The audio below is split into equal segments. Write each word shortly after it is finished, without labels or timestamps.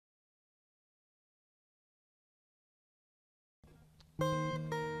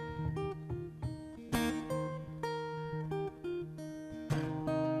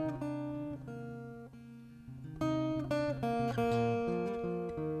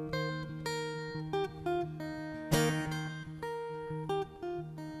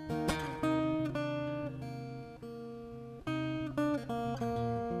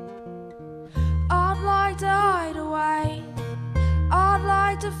I'd like to hide away. I'd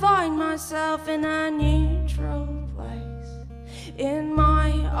like to find myself in a neutral place, in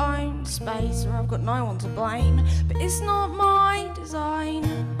my own space where I've got no one to blame. But it's not my design,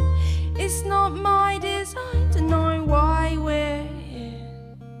 it's not my design to know why we're here.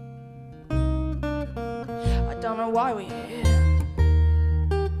 I don't know why we're here.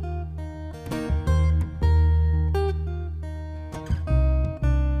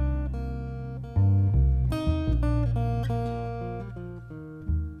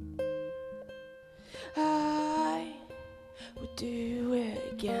 I would do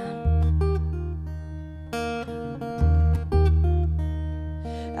it again.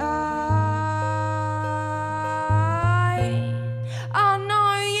 I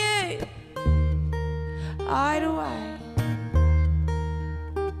know you. Hideaway.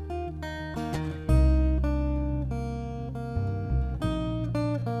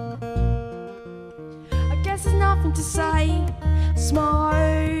 I guess there's nothing to say.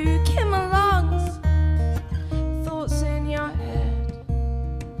 Smoke in my lungs. Thoughts in your head.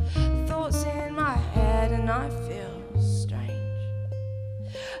 Thoughts in my head, and I feel strange.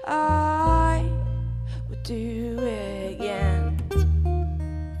 I would do it again.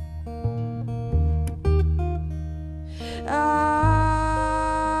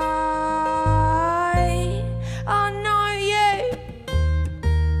 I know you.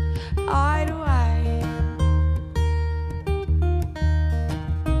 Hideaway.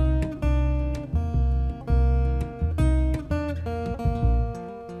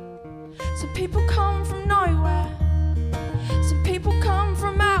 Some people come from nowhere. Some people come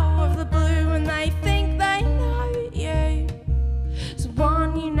from out of the blue, and they think they know you.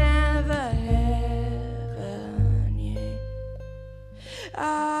 Someone you never ever knew.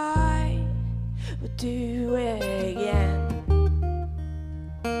 I would do it again.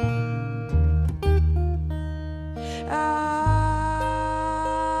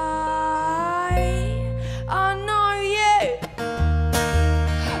 I know you.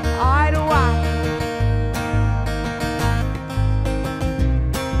 Hideaway.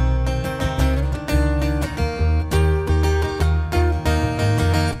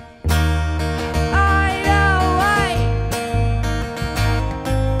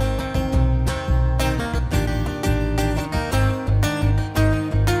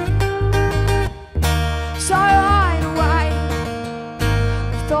 So hide away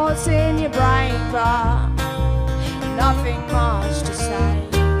with thoughts in your brain, but nothing much to say.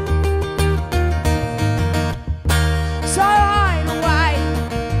 So hide away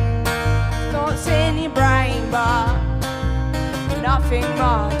with thoughts in your brain, but nothing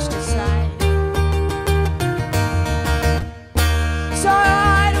much to say. So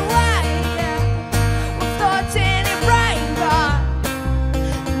hide away with thoughts in your brain, but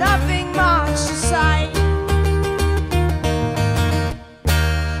nothing much to say.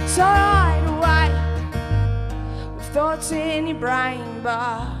 So hide away with thoughts in your brain,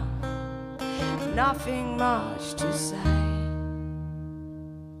 but nothing much to say.